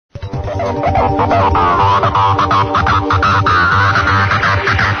Call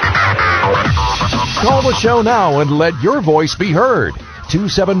the show now and let your voice be heard.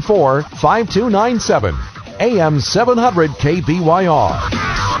 274-5297. AM 700 KBYR.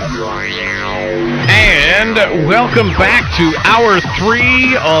 And welcome back to Hour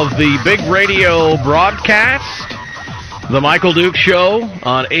 3 of the Big Radio broadcast. The Michael Duke Show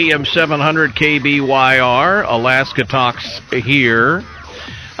on AM 700 KBYR. Alaska Talks here.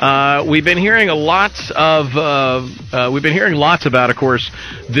 We've been hearing lots about, of course,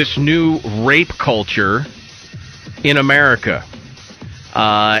 this new rape culture in America,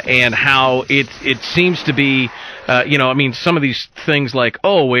 and how it seems to be, some of these things like,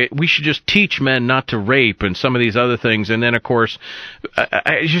 we should just teach men not to rape, and some of these other things, and then of course,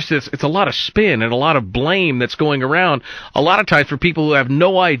 it's a lot of spin and a lot of blame that's going around. A lot of times for people who have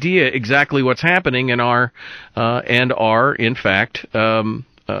no idea exactly what's happening and are in fact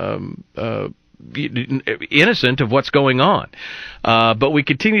innocent of what's going on. But we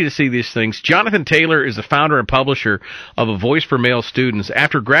continue to see these things. Jonathan Taylor is the founder and publisher of A Voice for Male Students.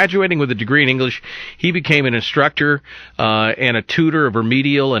 After graduating with a degree in English, he became an instructor and a tutor of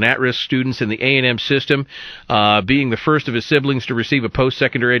remedial and at-risk students in the A&M system, being the first of his siblings to receive a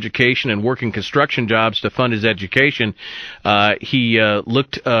post-secondary education and working construction jobs to fund his education. He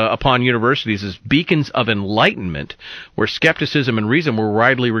looked upon universities as beacons of enlightenment, where skepticism and reason were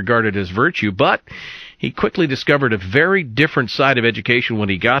widely regarded as virtue, but he quickly discovered a very different side of education when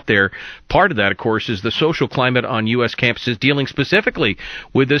he got there. Part of that, of course, is the social climate on U.S. campuses dealing specifically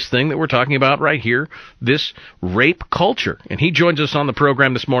with this thing that we're talking about right here, this rape culture. And he joins us on the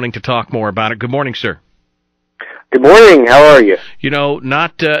program this morning to talk more about it. Good morning, sir. Good morning. How are you?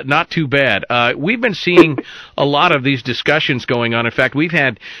 Not too bad. We've been seeing a lot of these discussions going on. In fact, we've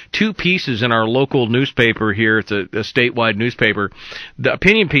had two pieces in our local newspaper here. It's a statewide newspaper, the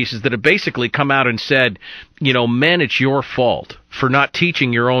opinion pieces that have basically come out and said, men, it's your fault for not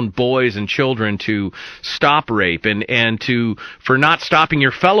teaching your own boys and children to stop rape and for not stopping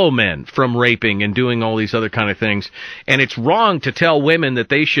your fellow men from raping and doing all these other kind of things. And it's wrong to tell women that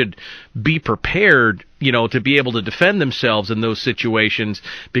they should be prepared, to be able to defend themselves in those situations,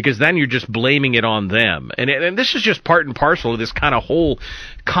 because then you're just blaming it on them. And this is just part and parcel of this kind of whole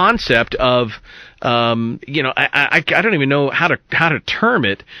concept of, I don't even know how to term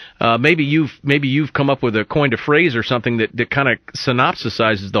it. Maybe you've come up with coined a phrase or something that kind of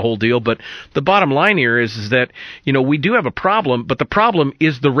synopsisizes the whole deal. But the bottom line here is that, we do have a problem, but the problem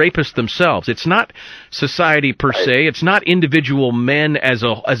is the rapists themselves. It's not society per se. It's not individual men as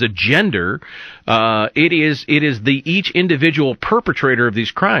a gender. It is each individual perpetrator of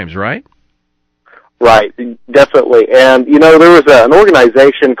these crimes, right? Right, definitely. And, there was an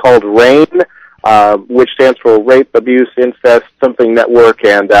organization called RAIN, which stands for Rape, Abuse, Incest, something network,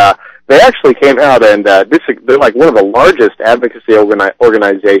 and they actually came out and they're like one of the largest advocacy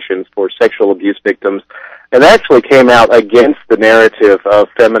organizations for sexual abuse victims, and they actually came out against the narrative of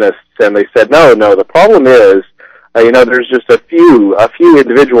feminists, and they said, no, the problem is, there's just a few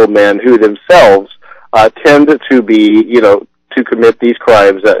individual men who themselves tend to be, to commit these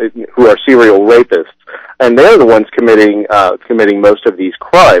crimes, who are serial rapists, and they're the ones committing most of these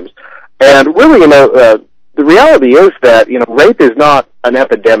crimes. And really, the reality is that, rape is not an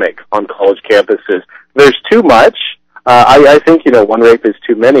epidemic on college campuses. There's too much. I think, one rape is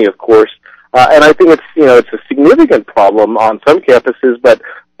too many, of course. And I think it's a significant problem on some campuses, but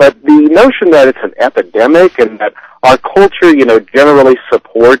the notion that it's an epidemic and that our culture, generally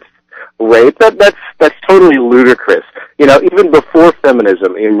supports rape, that's totally ludicrous. Even before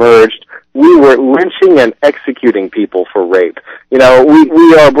feminism emerged, we were lynching and executing people for rape. We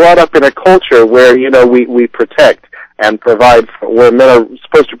are brought up in a culture where, we protect and provide where men are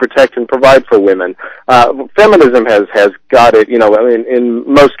supposed to protect and provide for women. Feminism has got it, in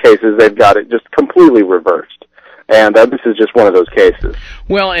most cases, they've got it just completely reversed. And this is just one of those cases.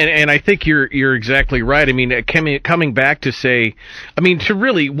 Well, and I think you're exactly right. I mean, coming back to say, to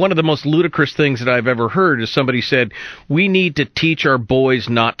really, one of the most ludicrous things that I've ever heard is somebody said, we need to teach our boys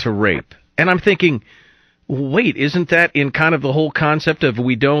not to rape. And I'm thinking, wait, isn't that in kind of the whole concept of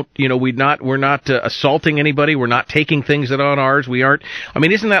we're not assaulting anybody, we're not taking things that aren't ours, we aren't,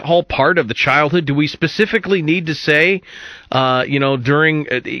 isn't that whole part of the childhood? Do we specifically need to say, during,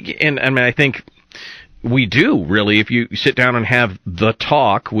 I think we do, really. If you sit down and have the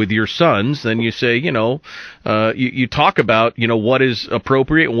talk with your sons, then you say, you talk about, what is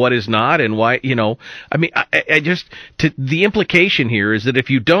appropriate and what is not, and why, the implication here is that if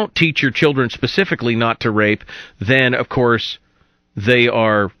you don't teach your children specifically not to rape, then, of course, they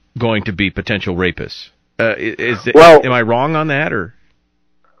are going to be potential rapists. Am I wrong on that, or?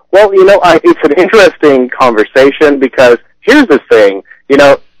 Well, it's an interesting conversation because here's the thing,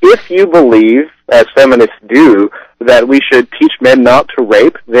 if you believe, as feminists do, that we should teach men not to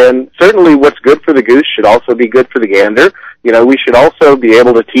rape, then certainly what's good for the goose should also be good for the gander. We should also be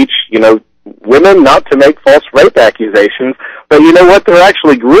able to teach, women not to make false rape accusations. But you know what? There are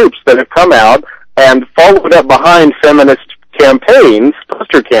actually groups that have come out and followed up behind feminist campaigns,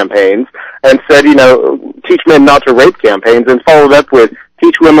 poster campaigns, and said, teach men not to rape campaigns, and followed up with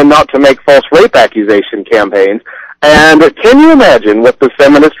teach women not to make false rape accusation campaigns. And can you imagine what the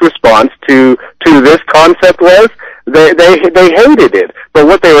feminist response to this concept was? They hated it, but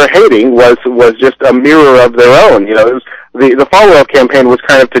what they were hating was just a mirror of their own. It was, the follow-up campaign was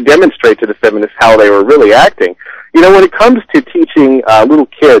kind of to demonstrate to the feminists how they were really acting. When it comes to teaching little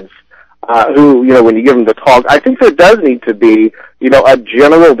kids who, when you give them the talk, I think there does need to be, a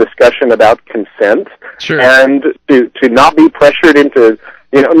general discussion about consent. Sure. And to not be pressured into,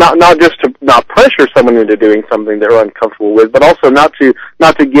 not just to not pressure someone into doing something they're uncomfortable with, but also not to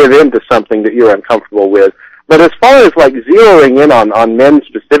give in to something that you're uncomfortable with. But as far as like zeroing in on men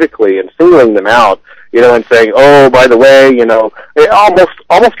specifically and singling them out, and saying, oh, by the way,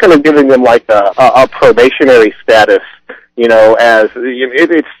 almost kind of giving them like a probationary status, as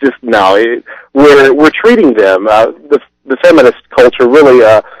it's just we're treating them. The feminist culture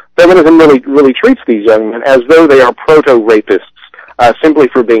feminism really treats these young men as though they are proto-rapists. Simply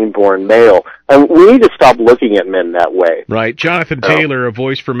for being born male. And we need to stop looking at men that way. Right. Jonathan Taylor of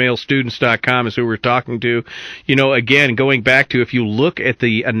voiceformalestudents.com is who we're talking to. Again, going back to if you look at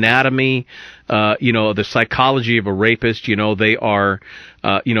the anatomy, the psychology of a rapist, they are,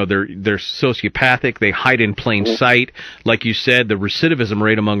 they're sociopathic. They hide in plain sight. Like you said, the recidivism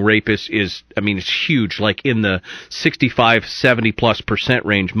rate among rapists it's huge, like in the 65, 70+%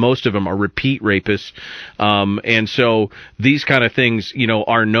 range. Most of them are repeat rapists. And so these kind of things,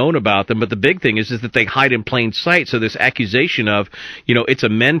 are known about them. But the big thing is that they hide in plain sight. So this accusation of, it's a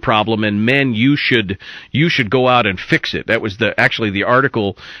men problem and men, you should go out and fix it. That was actually the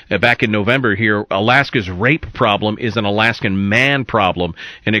article back in November here. Alaska's rape problem is an Alaskan man problem.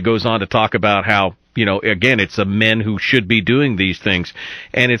 And it goes on to talk about how, again, it's the men who should be doing these things.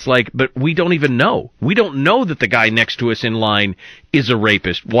 And it's like, but we don't even know. We don't know that the guy next to us in line is a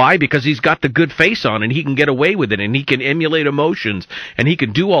rapist. Why? Because he's got the good face on and he can get away with it and he can emulate emotions and he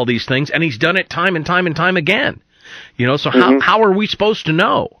can do all these things and he's done it time and time and time again. So how are we supposed to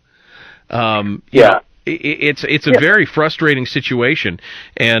know? It's a very frustrating situation,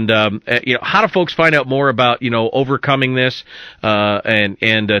 and how do folks find out more about overcoming this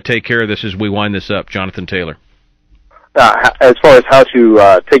and take care of this as we wind this up, Jonathan Taylor? As far as how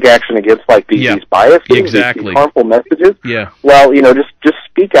to take action against these biases, these harmful messages. Yeah. Well, just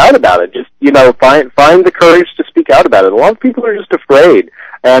speak out about it. Just find the courage to speak out about it. A lot of people are just afraid,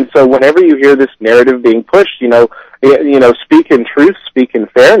 and so whenever you hear this narrative being pushed, speak in truth, speak in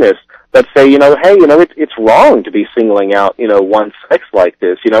fairness. But say, hey, it's wrong to be singling out, one sex like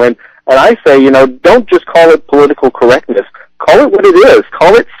this, and I say, don't just call it political correctness. Call it what it is.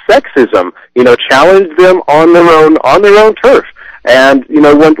 Call it sexism. Challenge them on their own turf. And,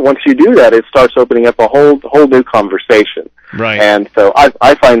 once you do that, it starts opening up a whole new conversation. Right. And so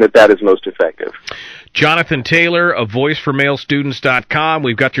I find that is most effective. Jonathan Taylor of voiceformalestudents.com.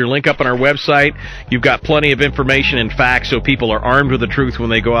 We've got your link up on our website. You've got plenty of information and facts so people are armed with the truth when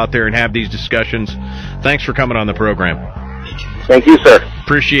they go out there and have these discussions. Thanks for coming on the program. Thank you, sir.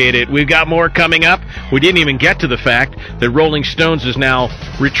 Appreciate it. We've got more coming up. We didn't even get to the fact that Rolling Stones has now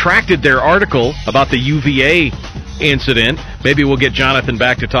retracted their article about the UVA incident. Maybe we'll get Jonathan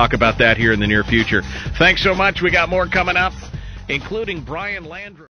back to talk about that here in the near future. Thanks so much. We got more coming up, including Brian Landry.